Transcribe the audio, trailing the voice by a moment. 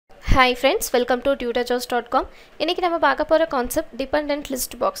Hi friends, welcome to tutor.com. இன்னைக்கு நம்ம பார்க்க போற concept dependent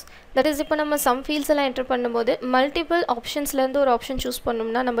list box. That is இப்போ நம்ம some fields எல்லாம் enter பண்ணும்போது multiple optionsல இருந்து ஒரு option choose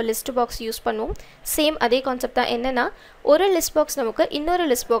பண்ணனும்னா நம்ம list box யூஸ் பண்ணுவோம். சேம் அதே கான்செப்ட் தான். என்னன்னா ஒரு list box நமக்கு இன்னொரு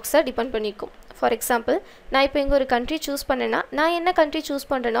list box-ஐ டிபெண்ட் பண்ணிக்கும். For example, நான் இப்போ இங்க ஒரு country choose பண்ணேனா நான் என்ன country choose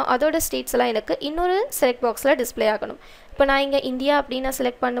பண்றேனோ அதோட states எல்லாம் எனக்கு இன்னொரு select box-ல display ஆகணும். இப்போ நான் இங்க இந்தியா அப்படினா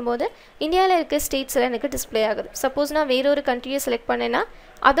செலக்ட் பண்ணும்போது இந்தியால இருக்க ஸ்டேட்ஸ் எல்லாம் எனக்கு டிஸ்ப்ளே ஆகுது. சப்போஸ் நான் வேற ஒரு कंट्रीயை செலக்ட் பண்ணேனா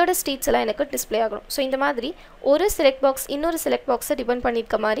அதோட ஸ்டேட்ஸ் எல்லாம் எனக்கு டிஸ்ப்ளே ஆகும். சோ இந்த மாதிரி ஒரு செலக்ட் பாக்ஸ் இன்னொரு செலக்ட் பாக்ஸை டிபெண்ட்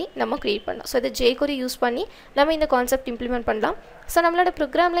பண்ணிருக்க மாதிரி நம்ம கிரியேட் பண்ணலாம். சோ இது jQuery யூஸ் பண்ணி நம்ம இந்த கான்செப்ட் இம்ப்ளிமென்ட் பண்ணலாம். சோ நம்மளோட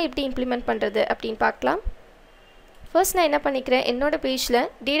புரோகிராம்ல எப்படி இம்ப்ளிமென்ட் பண்றது அப்படினு பார்க்கலாம். First நான் என்ன பண்ணிக்கிறேன் என்னோட பேஜ்ல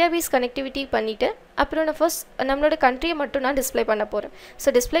டேட்டாபேஸ் கனெக்டிவிட்டி பண்ணிட்டு அப்புறம் நான் ஃபர்ஸ்ட் நம்மளோட कंट्रीயை மட்டும் நான் டிஸ்ப்ளே பண்ண போறேன். சோ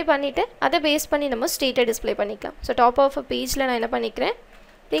டிஸ்ப்ளே பண்ணிட்டு அதை பேஸ் பண்ணி நம்ம ஸ்டேட்டை டிஸ்ப்ளே பண்ணிக்கலாம். சோ டாப் ஆஃப் பேஜ்ல நான் என்ன பண்ணிக்கிறேன்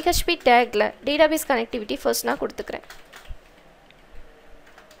PHP tagல டேட்டாபேஸ் கனெக்டிவிட்டி ஃபர்ஸ்ட் நான் கொடுத்துக்கிறேன்.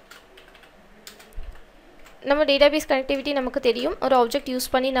 நம்ம டேட்டாபேஸ் கனெக்டிவிட்டி நமக்கு தெரியும். ஒரு ஆப்ஜெக்ட் யூஸ்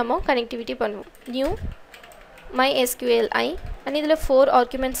பண்ணி நம்ம கனெக்டிவிட்டி பண்ணுவோம். new MySQL and இதுல 4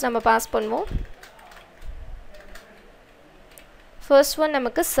 ஆர்குமெண்ட்ஸ் நம்ம பாஸ் பண்ணுவோம். First one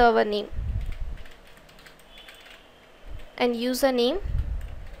நமக்கு server name and user name,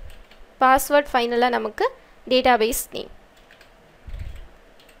 password finally நமக்கு database name.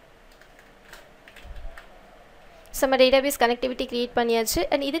 நம்ம database connectivity create பண்ணியாச்சு.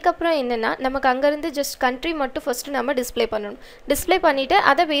 and இதுக்கு அப்புறம் என்னன்னா நமக்கு அங்க இருந்து just country மட்டும் first நம்ம display பண்ணனும். display பண்ணிட்டு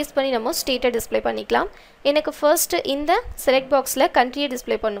அதை பேஸ் பண்ணி நம்ம state display பண்ணிக்கலாம். எனக்கு first இந்த select boxல country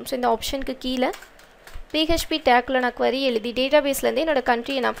display பண்ணனும். சோ இந்த ஆப்ஷனுக்கு கீழ PHP tagல நான் query எழுதி டேட்டாபேஸ்ல இருந்து என்னோட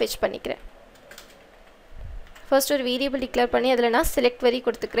countryயை நான் fetch பண்ணிக்கிறேன். first ஒரு வேரியபிள் டிக்ளேர் பண்ணி அதுல நான் select query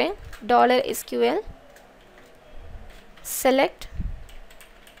கொடுத்துக்கிறேன். $SQL select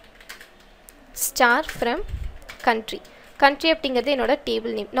star from country. country அப்படிங்கிறது என்னோட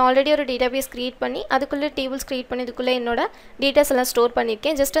டேபிள் நேம். நான் ஆல்ரெடி ஒரு டேட்டாபேஸ் கிரியேட் பண்ணி அதுக்குள்ள டேபிள்ஸ் கிரியேட் பண்ணி அதுக்குள்ள என்னோட டேட்டாஸ் எல்லாம் ஸ்டோர்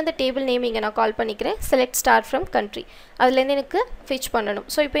பண்ணிருக்கேன். ஜஸ்ட் அந்த டேபிள் நேம் இங்க நான் கால் பண்ணிக்கிறேன். select star from country. அதுல இருந்து எனக்கு fetch பண்ணனும்.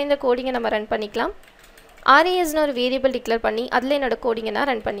 சோ இப்போ இந்த கோடிங்கை நம்ம ரன் பண்ணிக்கலாம். res னு ஒரு வேரியபிள் டிக்ளேர் பண்ணி அதுல என்னோட கோடிங்கை நான்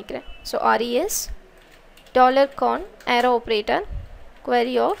ரன் பண்ணிக்கிறேன். So res $con arrow operator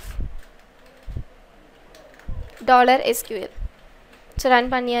query of $SQL. So run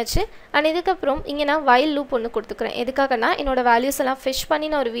பண்ணியாச்சு. and இதுக்கு அப்புறம் இங்க நான் while loop ஒன்னு கொடுத்துக்கிறேன். எதுக்காகனா என்னோட values எல்லாம் fetch பண்ணி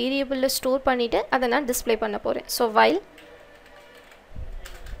நான் ஒரு வேரியபிள்ல ஸ்டோர் பண்ணிட்டு அதை நான் டிஸ்ப்ளே பண்ண போறேன். சோ while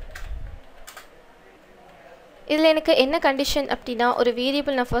இதுல எனக்கு என்ன கண்டிஷன் அப்படினா ஒரு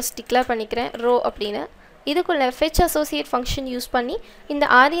வேரியபிள் நான் ஃபர்ஸ்ட் டிக்ளேர் பண்ணிக்கிறேன் row அப்படினா இதுக்குள்ள fetch associate function யூஸ் பண்ணி இந்த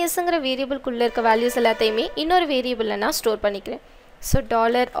resங்கிற வேரியபிள் குள்ள இருக்க values எல்லாத்தையுமே இன்னொரு வேரியபிள்ல நான் ஸ்டோர் பண்ணிக்கிறேன். So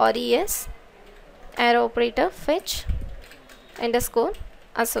 $res arrow operator fetch underscore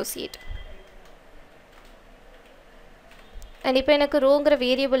associate. and இப்போ எனக்கு rowங்கிற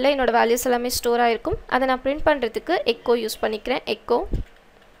வேரியபிள்ல என்னோட values எல்லாமே ஸ்டோர் ஆயிருக்கும். அதை நான் print பண்றதுக்கு echo யூஸ் பண்ணிக்கிறேன். echo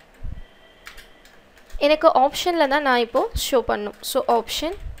எனக்கு ஆப்ஷன்ல தான் நான் இப்போ ஷோ பண்ணனும். So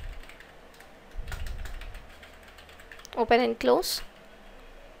option open and close.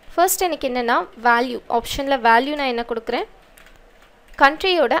 first எனக்கு என்னன்னா value ஆப்ஷன்ல value நான் என்ன கொடுக்கிறேன்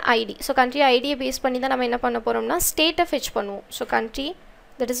countryயோட id. so country id யை பேஸ் பண்ணி தான் நம்ம என்ன பண்ண போறோம்னா state fetch பண்ணுவோம். so country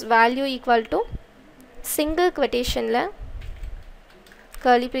that is value equal to single quotationல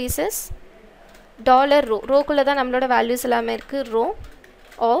curly braces $row குள்ள தான் நம்மளோட values எல்லாமே இருக்கு. row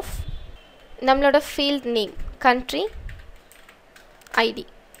of நம்மளோட field name country id.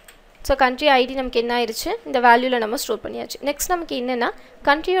 so country id நமக்கு என்ன ஆயிருச்சு இந்த வேல்யூல நம்ம ஸ்டோர் பண்ணியாச்சு. நெக்ஸ்ட் நமக்கு என்னன்னா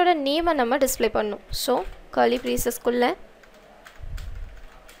countryயோட நேமை நம்ம டிஸ்ப்ளே பண்ணனும். so curly braces குள்ள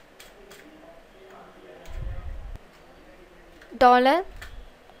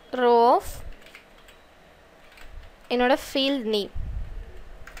 $row of என்னோட field name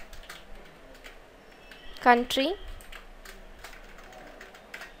country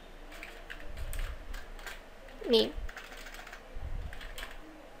name.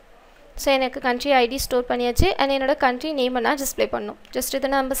 So எனக்கு country id ஸ்டோர் பண்ணியாச்சு. and என்னோட country நேம் நான் டிஸ்ப்ளே பண்ணனும். ஜஸ்ட் இத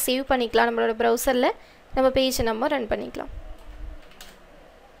நம்ம சேவ் பண்ணிக்கலாம். நம்மளோட browserல நம்ம பேஜ் நம்ம ரன் பண்ணிக்கலாம்.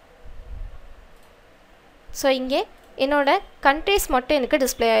 சோ இங்க என்னோட countries மட்டும் எனக்கு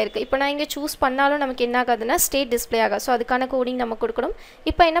டிஸ்ப்ளே ஆயிருக்கு. இப்போ நான் இங்க சூஸ் பண்ணாலும் நமக்கு என்ன ஆகாதுன்னா ஸ்டேட் டிஸ்ப்ளே ஆகாது. சோ அதுக்கான கோடிங் நம்ம கொடுக்கணும்.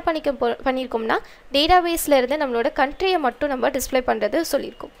 இப்போ என்ன பண்ணிருக்கோம்னா டேட்டாபேஸ்ல இருந்து நம்மளோட countryயை மட்டும் நம்ம டிஸ்ப்ளே பண்றது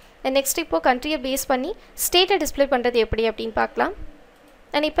சொல்லிருக்கோம். and next இப்போ countryயை பேஸ் பண்ணி ஸ்டேட்டை டிஸ்ப்ளே பண்றது எப்படி அப்படினு பார்க்கலாம்.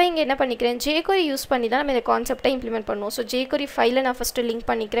 and இப்போ இங்க என்ன பண்ணிக்கிறேன் jQuery யூஸ் பண்ணி தான் நம்ம இந்த கான்செப்ட்டை இம்ப்ளிமென்ட் பண்ணுவோம். சோ jQuery ஃபைலை நான் ஃபர்ஸ்ட் லிங்க்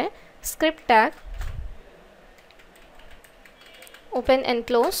பண்ணிக்கிறேன். script tag open and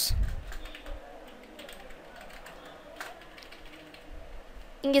close.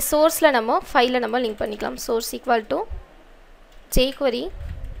 இங்க sourceல நம்ம ஃபைலை நம்ம லிங்க் பண்ணிக்கலாம். source equal to jQuery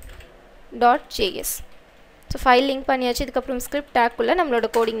 .js. So file link பண்ணியாச்சு. இதுக்கப்புறம் ஸ்கிரிப்ட் டேக்குள்ளே நம்மளோட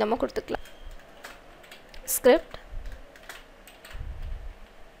கோடிங் நம்ம கொடுத்துக்கலாம். ஸ்கிரிப்ட்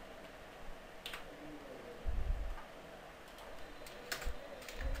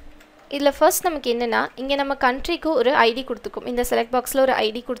இதில் ஃபர்ஸ்ட் நமக்கு என்னென்னா, இங்கே நம்ம கண்ட்ரிக்கு ஒரு ஐடி கொடுத்துருக்கோம். இந்த செலக்ட் பாக்ஸில் ஒரு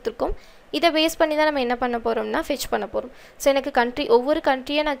ஐடி கொடுத்துருக்கோம். இதை பேஸ் பண்ணி தான் நம்ம என்ன பண்ண போகிறோம்னா ஃபெச் பண்ண போகிறோம். ஸோ எனக்கு ஒவ்வொரு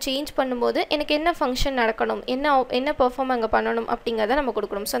கண்ட்ரியை நான் சேஞ்ச் பண்ணும்போது எனக்கு என்ன ஃபங்க்ஷன் நடக்கணும், என்ன பெர்ஃபார்ம் அங்கே பண்ணணும் அப்படிங்கிறத நம்ம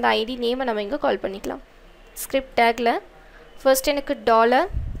கொடுக்கணும். ஸோ அந்த ஐடி நேமை நம்ம இங்கே கால் பண்ணிக்கலாம். ஸ்கிரிப்ட் டேக்கில் ஃபர்ஸ்ட் எனக்கு dollar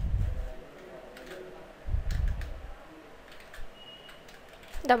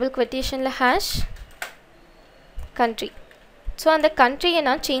double குவெட்டேஷனில் hash country. So அந்த கண்ட்ரியை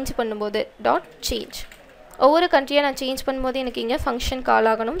நான் சேஞ்ச் பண்ணும்போது .change. ஒவ்வொரு கண்ட்ரியை நான் சேஞ்ச் பண்ணும்போது எனக்கு இங்கே ஃபங்க்ஷன் கால்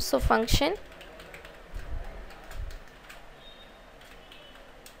ஆகணும். ஸோ ஃபங்க்ஷன்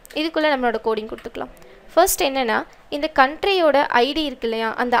இதுக்குள்ளே நம்மளோட கோடிங் கொடுத்துக்கலாம். ஃபர்ஸ்ட் என்னென்னா, இந்த கண்ட்ரியோட ஐடி இருக்கு இல்லையா,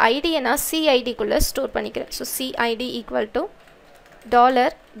 அந்த ஐடியை நான் சிஐடிக்குள்ளே ஸ்டோர் பண்ணிக்கிறேன். So CID equal to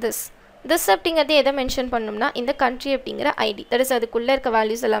 $this அப்படிங்கிறது எதை மென்ஷன் பண்ணோம்னா இந்த கண்ட்ரி அப்படிங்கிற ஐடி. தட் இஸ் அதுக்குள்ளே இருக்க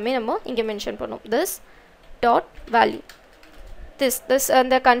வேல்யூஸ் எல்லாமே நம்ம இங்கே மென்ஷன் பண்ணுவோம். this.value. this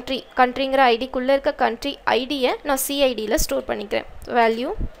அந்த கண்ட்ரிங்கிற ஐடிக்குள்ளே இருக்க கண்ட்ரி ஐடியை நான் சிஐடியில் ஸ்டோர் பண்ணிக்கிறேன். வேல்யூ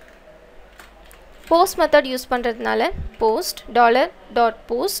போஸ்ட் மெத்தட் யூஸ் பண்ணுறதுனால போஸ்ட்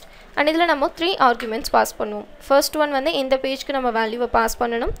 $.post அண்ட் இதில் நம்ம 3 ஆர்குமெண்ட்ஸ் பாஸ் பண்ணுவோம். ஃபர்ஸ்ட் ஒன் வந்து இந்த பேஜ்க்கு நம்ம வேல்யூவை பாஸ்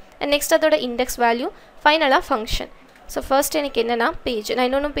பண்ணணும். அண்ட் நெக்ஸ்ட் அதோட இண்டெக்ஸ் வேல்யூ, ஃபைனலாக ஃபங்க்ஷன். ஸோ ஃபர்ஸ்ட் எனக்கு என்னென்னா பேஜ், நான்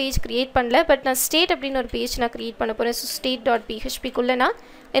இன்னொன்றும் பேஜ் க்ரியேட் பண்ணல, பட் நான் ஸ்டேட் அப்படின்னு ஒரு பேஜ் நான் க்ரியேட் பண்ண போகிறேன். ஸோ state.phpக்குள்ளே நான்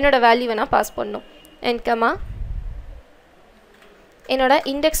என்னோடய வேல்யூவை நான் பாஸ் பண்ணணும். அண்ட் கமா என்னோட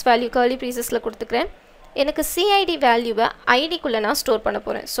இண்டெக்ஸ் வேல்யூ கர்லி ப்ரீசஸில் கொடுத்துக்கிறேன். எனக்கு சிஐடி வேல்யூவை ஐடிக்குள்ளே நான் ஸ்டோர் பண்ண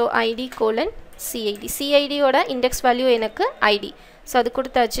போகிறேன். ஸோ ID:CID, சிஐடியோட இண்டெக்ஸ் வேல்யூ எனக்கு ஐடி. ஸோ அது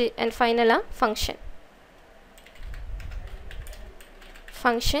கொடுத்தாச்சு. அண்ட் ஃபைனலாக ஃபங்க்ஷன்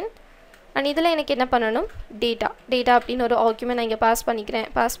அண்ட் இதில் எனக்கு என்ன பண்ணணும், டேட்டா அப்படின்னு ஒரு ஆர்குமெண்ட் நான் இங்கே பாஸ் பண்ணிக்கிறேன்.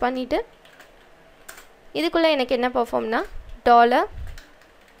 பாஸ் பண்ணிவிட்டு இதுக்குள்ளே எனக்கு என்ன பெர்ஃபார்ம்னா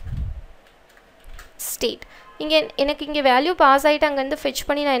 $state. எனக்கு இங்கே வேல்யூ பாஸ் ஆகிட்டு அங்கேருந்து ஃபெச்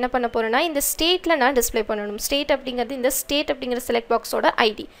பண்ணி நான் என்ன பண்ண போகிறேன்னா இந்த ஸ்டேட்டில் நான் டிஸ்பிளே பண்ணணும். ஸ்டேட் அப்படிங்கிறது இந்த ஸ்டேட் அப்படிங்கிற செலக்ட் பாக்ஸோட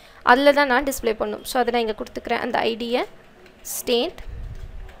ஐடி, அதில் தான் நான் டிஸ்பிளே பண்ணணும். ஸோ அதை நான் இங்கே கொடுத்துக்கிறேன். அந்த ஐடியை ஸ்டேட்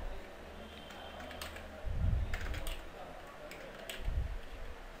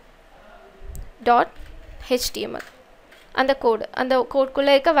 .html அந்த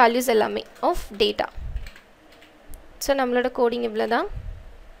கோட்குள்ளே இருக்க வேல்யூஸ் எல்லாமே ஆஃப் டேட்டா. ஸோ நம்மளோட கோடிங் இவ்வளோ தான்.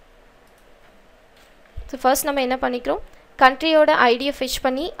 ஸோ ஃபர்ஸ்ட் நம்ம என்ன பண்ணிக்கிறோம், கண்ட்ரியோட ஐடியை ஃபிச்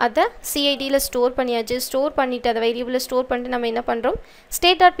பண்ணி அதை சிஐடியில் ஸ்டோர் பண்ணியாச்சு. ஸ்டோர் பண்ணிவிட்டு அதை வேரியபிளில் ஸ்டோர் பண்ணிட்டு நம்ம என்ன பண்ணுறோம்,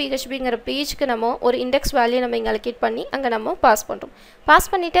 state.phpங்கிற பேஜுக்கு நம்ம ஒரு இண்டெக்ஸ் வேல்யூ நம்ம இங்கே அலோகேட் பண்ணி அங்கே நம்ம பாஸ் பண்ணுறோம். பாஸ்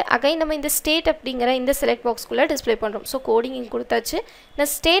பண்ணிவிட்டு அகைன் நம்ம இந்த ஸ்டேட் அப்படிங்கிற இந்த செலக்ட் பாக்ஸ்குள்ளே டிஸ்பிளே பண்ணுறோம். ஸோ கோடிங் இங்கே கொடுத்தாச்சு.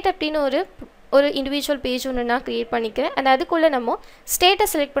 நான் ஸ்டேட் அப்படின்னு ஒரு இண்டிவிஜுவல் பேஜ் ஒன்று நான் க்ரியேட் பண்ணிக்கிறேன். அண்ட் அதுக்குள்ளே நம்ம ஸ்டேட்டை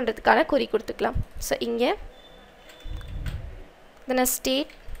செலக்ட் பண்ணுறதுக்கான குறி கொடுத்துக்கலாம். ஸோ இங்கே நான்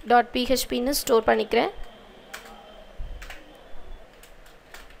state.phpன்னு ஸ்டோர் பண்ணிக்கிறேன்.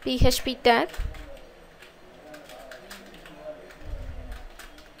 PHP டேக்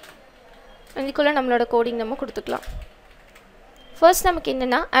இதுக்குள்ளே நம்மளோட கோடிங் நம்ம கொடுத்துக்கலாம். ஃபர்ஸ்ட் நமக்கு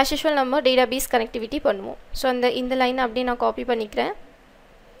என்னென்னா ஆஸ் யூஷுவல் நம்ம டேட்டாபேஸ் கனெக்டிவிட்டி பண்ணுவோம். ஸோ இந்த லைனை அப்படியே நான் காப்பி பண்ணிக்கிறேன்.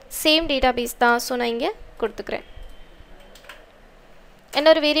 சேம் டேட்டாபேஸ் தான். ஸோ நான் இங்கே கொடுத்துக்கிறேன். என்ன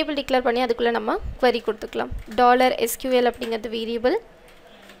ஒரு வேரியபிள் டிக்ளேர் பண்ணி அதுக்குள்ளே நம்ம query கொடுத்துக்கலாம். $SQL அப்படிங்கிறது வேரியபிள்.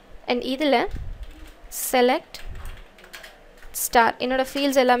 அண்ட் இதில் select ஸ்டார் என்னோடய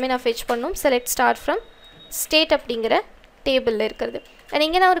ஃபீல்ட்ஸ் எல்லாமே நான் ஃபெச் பண்ணும். select ஸ்டார் ஃப்ரம் ஸ்டேட் அப்படிங்கிற டேபிளில் இருக்கிறது. அண்ட்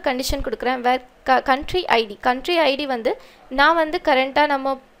இங்கே நான் ஒரு கண்டிஷன் கொடுக்குறேன். வேர் கண்ட்ரி ஐடி வந்து நான் வந்து கரண்ட்டாக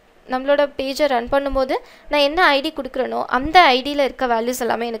நம்மளோட பேஜை ரன் பண்ணும்போது நான் என்ன ஐடி கொடுக்குறேனோ அந்த ஐடியில் இருக்க வேல்யூஸ்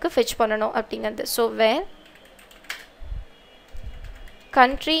எல்லாமே எனக்கு ஃபெச் பண்ணணும் அப்படிங்கிறது. ஸோ வேர்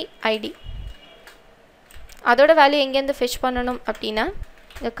கண்ட்ரி ஐடி அதோட வேல்யூ எங்கேருந்து ஃபெச் பண்ணணும் அப்படின்னா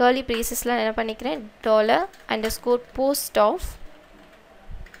இந்த கர்லி ப்ரீசஸில் என்ன பண்ணிக்கிறேன், $_post of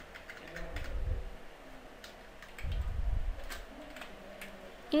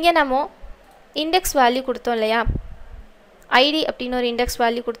இங்கே நம்ம இண்டெக்ஸ் வேல்யூ கொடுத்தோம் இல்லையா, ஐடி அப்படின்னு ஒரு இண்டெக்ஸ்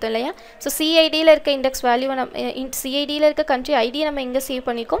வேல்யூ கொடுத்தோம் இல்லையா. ஸோ சிஐடியில் இருக்க இண்டெக்ஸ் வேல்யூவை சிஐடியில் இருக்க கண்ட்ரி ஐடியை நம்ம எங்கே சேவ்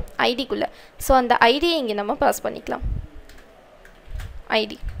பண்ணிக்கோம், ஐடிக்குள்ளே. ஸோ அந்த ஐடியை இங்கே நம்ம பாஸ் பண்ணிக்கலாம்,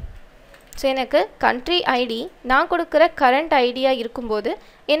 ஐடி. ஸோ எனக்கு கண்ட்ரி ஐடி நான் கொடுக்குற கரண்ட் ஐடியாக இருக்கும்போது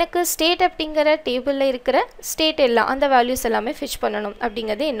எனக்கு ஸ்டேட் அப்படிங்கிற டேபிளில் இருக்கிற ஸ்டேட் எல்லாம் அந்த வேல்யூஸ் எல்லாமே ஃபிச் பண்ணணும்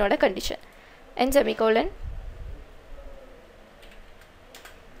அப்படிங்கிறது என்னோட கண்டிஷன். And semicolon.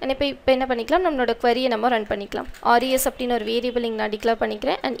 அண்ட் இப்போ என்ன பண்ணிக்கலாம், நம்மளோட query-யை நம்ம ரன் பண்ணிக்கலாம். RES அப்படின்னு ஒரு வேரியபிள் இங்கே நான் டிக்ளேர்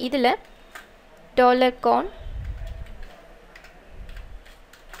பண்ணிக்கிறேன். அண்ட் இதில் $con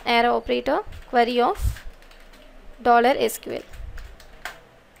arrow operator query of $SQL.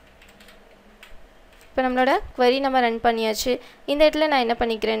 இப்போ நம்மளோட query நம்ம ரன் பண்ணியாச்சு. இந்த இடத்துல நான் என்ன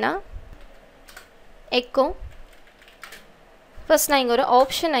பண்ணிக்கிறேன்னா echo first நான் இங்க ஒரு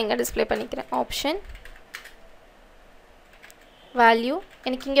ஆப்ஷன் நான் இங்க டிஸ்ப்ளே பண்ணிக்கிறேன். ஆப்ஷன் value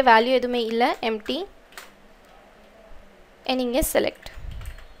எனக்கு இங்க value எதுவுமே இல்ல empty and இங்க select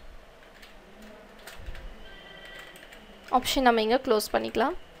ஆப்ஷன் நம்ம இங்க க்ளோஸ்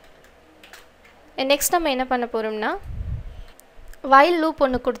பண்ணிக்கலாம். நெக்ஸ்ட் நம்ம என்ன பண்ண போறோம்னா while loop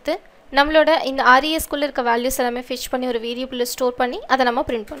ஒன்னு கொடுத்து நம்மளோட இந்த RES குள்ள இருக்க values எல்லாமே fetch பண்ணி ஒரு வேரியபிள்ல ஸ்டோர் பண்ணி அத நம்ம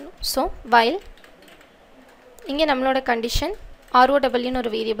print பண்ணனும். So while இங்க நம்மளோட கண்டிஷன் row ன்னு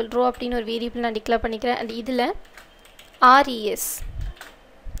ஒரு வேரியபிள் row அப்படின ஒரு வேரியபிள் நான் டிக்ளேர் பண்ணிக்கிறேன். and இதுல RES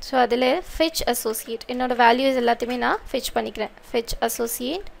so அதில fetch associate என்னோட values எல்லாத்தையுமே நான் fetch பண்ணிக்கிறேன். fetch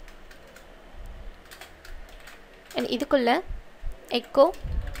associate and இதுக்குள்ள echo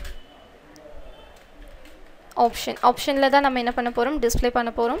ஆப்ஷன்ல தான் நம்ம என்ன பண்ண போறோம் டிஸ்ப்ளே பண்ண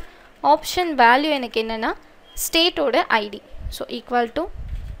போறோம். ஆப்ஷன் வேல்யூ எனக்கு என்னன்னா ஸ்டேட் ஓட id so equal to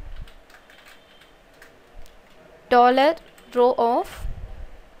 $row of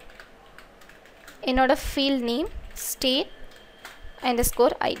என்னோட field name state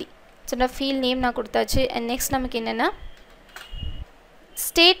underscore id so இந்த field name நான் கொடுத்தாச்சு. and next நமக்கு என்னன்னா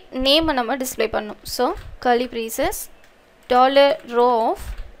state name நம்ம டிஸ்ப்ளே பண்ணனும். so curly braces $row of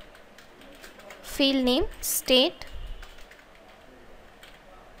field name state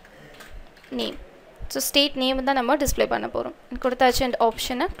name so state name தான் நம்ம டிஸ்ப்ளே பண்ண போறோம். கொடுத்தாச்சு and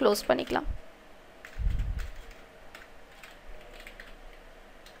ஆப்ஷனை க்ளோஸ் பண்ணிக்கலாம்.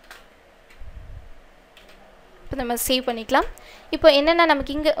 இப்போ நம்ம சேவ் பண்ணிக்கலாம். இப்போ என்னன்னா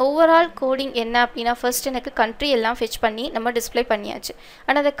நமக்கு இங்க ஓவரால் கோடிங் என்ன அப்படினா ஃபர்ஸ்ட் எனக்கு country எல்லாம் fetch பண்ணி நம்ம டிஸ்ப்ளே பண்ணியாச்சு.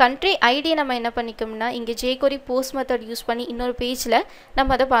 ஆனா அந்த country id நம்ம என்ன பண்ணிக்கோம்னா இங்க jQuery post method யூஸ் பண்ணி இன்னொரு பேஜ்ல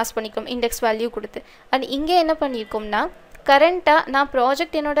நம்ம அத பாஸ் பண்ணிக்கோம் index value கொடுத்து. and இங்க என்ன பண்ணிருக்கோம்னா கரண்டா நான்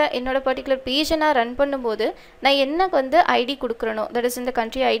ப்ராஜெக்ட் என்னோட பர்టిక్యులர் பேஜ் நான் ரன் பண்ணும்போது நான் என்ன வந்து ஐடி கொடுக்கறனோ that is இந்த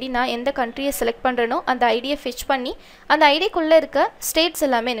country id நான் எந்த countryயை செலக்ட் பண்றேனோ அந்த ஐடியை fetch பண்ணி அந்த ஐடி குள்ள இருக்க ஸ்டேட்ஸ்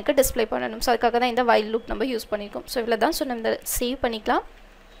எல்லாமே எனக்கு டிஸ்ப்ளே பண்ணனும். சோ அதுக்காக தான் இந்த while loop நம்ம யூஸ் பண்ணிருக்கோம். சோ இவ்வளவுதான். சோ நம்ம சேவ் பண்ணிக்கலாம்.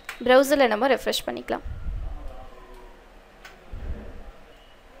 browserல நம்ம ரெஃப்ரெஷ் பண்ணிக்கலாம்.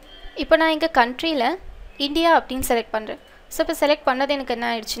 இப்போ நான் இங்க countryல இந்தியா அப்படினு செலக்ட் பண்றேன். சோ இப்போ செலக்ட் பண்ணது எனக்கு என்ன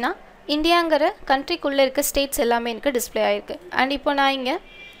ஆயிடுச்சுனா இந்தியாங்கற country குள்ள இருக்க ஸ்டேட்ஸ் எல்லாமே எனக்கு டிஸ்ப்ளே ஆயிருக்கு. and இப்போ நான் இங்க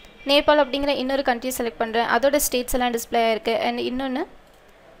நேபாள் அப்படிங்கற இன்னொரு country செலக்ட் பண்றேன். அதோட ஸ்டேட்ஸ் எல்லாம் டிஸ்ப்ளே ஆயிருக்கு.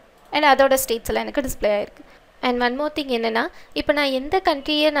 and அதோட ஸ்டேட்ஸ் எல்லாம் எனக்கு டிஸ்ப்ளே ஆயிருக்கு. and one more thing என்னன்னா இப்போ நான் எந்த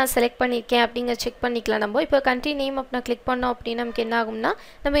countryயை நான் செலக்ட் பண்ணிருக்கேன் அப்படிங்க செக் பண்ணிக்கலாம். நம்ம இப்போ country name அப்ப நான் கிளிக் பண்ணோம் அப்படினா நமக்கு என்ன ஆகும்னா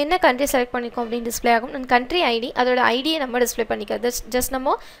நம்ம என்ன country செலக்ட் பண்ணிருக்கோம் அப்படி டிஸ்ப்ளே ஆகும். and country id அதோட ஐடியை நம்ம டிஸ்ப்ளே பண்ணிக்கலாம். ஜஸ்ட்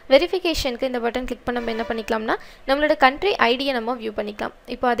நம்ம வெரிஃபிகேஷனுக்கு இந்த பட்டன் கிளிக் பண்ண நம்ம என்ன பண்ணிக்கலாம்னா நம்மளோட country ஐடியை நம்ம வியூ பண்ணிக்கலாம்.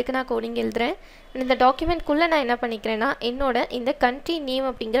 இப்போ அதுக்கு நான் கோடிங் எழுதுறேன். இந்த டாக்குமென்ட் குள்ள நான் என்ன பண்ணிக்கிறேன்னா என்னோட இந்த country name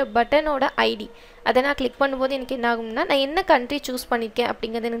அப்படிங்கற பட்டனோட ஐடி அத நான் கிளிக் பண்ணும்போது எனக்கு என்ன ஆகும்னா நான் என்ன country சூஸ் பண்ணிருக்கேன்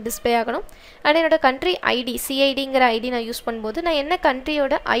அப்படிங்கிறது எனக்கு டிஸ்ப்ளே ஆகணும். and என்னோட country id CIDங்கற ஐடி நான் யூஸ் பண்ணும்போது நான் என்ன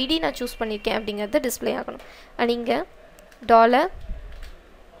countryயோட ஐடி நான் சூஸ் பண்ணிருக்கேன் அப்படிங்கிறது டிஸ்ப்ளே ஆகணும். and இங்க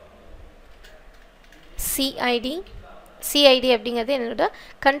 $CID அப்படிங்கிறது என்னோட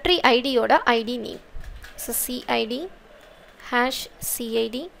country ஐடியோட ID name. so CID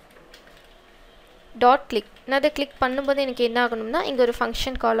 #CID .click நான் அத கிளிக் பண்ணும்போது எனக்கு என்ன ஆகணும்னா இங்க ஒரு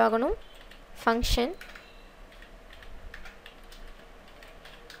ஃபங்க்ஷன் கால் ஆகணும். ஃபங்க்ஷன்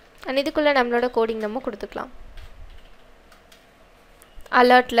and இதுக்குள்ள நம்மளோட கோடிங் நம்ம கொடுத்துக்கலாம்.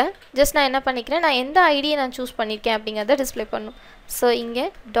 அலர்ட்ல ஜஸ்ட் நான் என்ன பண்ணிக்கிறேன் நான் எந்த ஐடியை நான் சூஸ் பண்ணிருக்கேன் அப்படிங்கறத டிஸ்ப்ளே பண்ணனும். சோ இங்க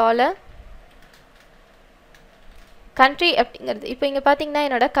country அப்படிங்கிறது இப்போ இங்க பாத்தீங்கன்னா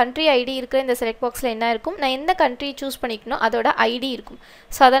என்னோட country ஐடி இருக்கிற இந்த செலக்ட் பாக்ஸ்ல என்ன இருக்கும் நான் எந்த country சூஸ் பண்ணிக்கனோ அதோட ஐடி இருக்கும்.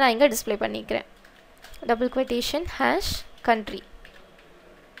 சோ அத நான் இங்க டிஸ்ப்ளே பண்ணிக்கிறேன். double quotation #country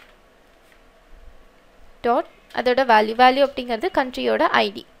dot அதோட value அப்படிங்கிறது countryயோட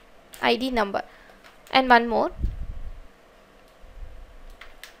ID number. and one more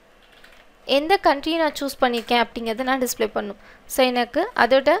எந்த country நான் சூஸ் பண்ணிருக்கேன் அப்படிங்கறத நான் டிஸ்ப்ளே பண்ணனும். சோ எனக்கு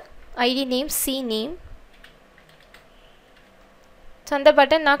அதோட ID name C name so அந்த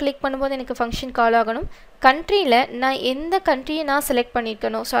பட்டன் நான் கிளிக் பண்ணும்போது எனக்கு ஃபங்க்ஷன் கால் ஆகணும். countryல நான் எந்த countryயை நான் செலக்ட்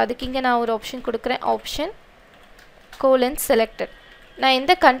பண்ணிருக்கனோ சோ அதுக்கு இங்க நான் ஒரு ஆப்ஷன் கொடுக்கிறேன். ஆப்ஷன் :selected நான்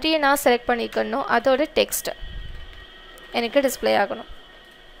எந்த countryயை நான் செலக்ட் பண்ணிருக்கனோ அதோட டெக்ஸ்ட் எனக்கு டிஸ்ப்ளே ஆகணும்.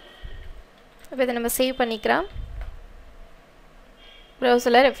 இப்போ இத நம்ம சேவ் பண்ணிக்கலாம்.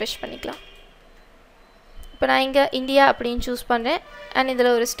 browserல ரெஃப்ரெஷ் பண்ணிக்கலாம். இப்போ நான் இங்க இந்தியா அப்படினு சூஸ் பண்றேன். and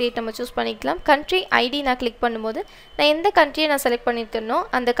இதுல ஒரு ஸ்டேட் நம்ம சூஸ் பண்ணிக்கலாம். country ID நான் கிளிக் பண்ணும்போது நான் எந்த countryயை நான் செலக்ட் பண்ணிருக்கனோ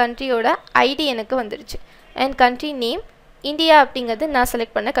அந்த countryயோட ID எனக்கு வந்துருச்சு. and country name இந்தியா அப்படிங்கிறது நான்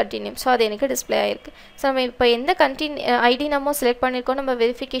செலக்ட் பண்ண கண்ட்ரி நேம். ஸோ அது எனக்கு டிஸ்பிளே ஆகிருக்கு. ஸோ நம்ம இப்போ எந்த கண்ட்ரி ஐடி நம்ம செலக்ட் பண்ணியிருக்கோம் நம்ம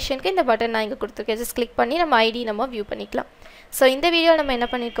வெரிஃபிகேஷனுக்கு இந்த பட்டன் நான் இங்கே கொடுத்துருக்கேன். ஜஸ்ட் கிளிக் பண்ணி நம்ம ஐடி நம்ம வியூ பண்ணிக்கலாம். ஸோ இந்த வீடியோ நம்ம என்ன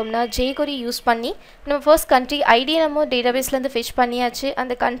பண்ணியிருக்கோம்னா jQuery யூஸ் பண்ணி நம்ம ஃபர்ஸ்ட் கண்ட்ரி ஐடியை நம்ம டேட்டாபேஸ்லேருந்து ஃபிஷ் பண்ணியாச்சு.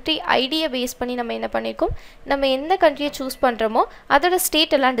 அந்த கண்ட்ரி ஐடியை பேஸ் பண்ணி நம்ம என்ன பண்ணியிருக்கோம், நம்ம எந்த கண்ட்ரியை சூஸ் பண்ணுறோமோ அதோட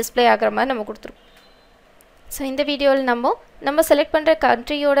ஸ்டேட் எல்லாம் டிஸ்பிளே ஆகிற மாதிரி நம்ம கொடுத்துருக்கோம். ஸோ இந்த வீடியோவில் நம்ம செலக்ட் பண்ணுற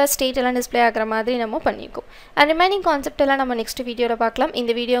கண்ட்ரியோட ஸ்டேட் எல்லாம் டிஸ்பிளே ஆகிற மாதிரி நம்ம பண்ணியிருக்கோம். அண்ட் ரிமைனிங் கான்செப்ட் எல்லாம் நம்ம நெக்ஸ்ட் வீடியோவில் பார்க்கலாம்.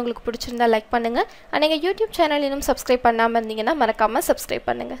 இந்த வீடியோ உங்களுக்கு பிடிச்சிருந்தா லைக் பண்ணுங்கள். அண்ட் எங்கள் யூடியூப் சேனல் இன்னும் சப்ஸ்கிரைப் பண்ணாமல் இருந்தீங்கன்னா மறக்காமல் சப்ஸ்கிரைப்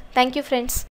பண்ணுங்கள். Thank you friends.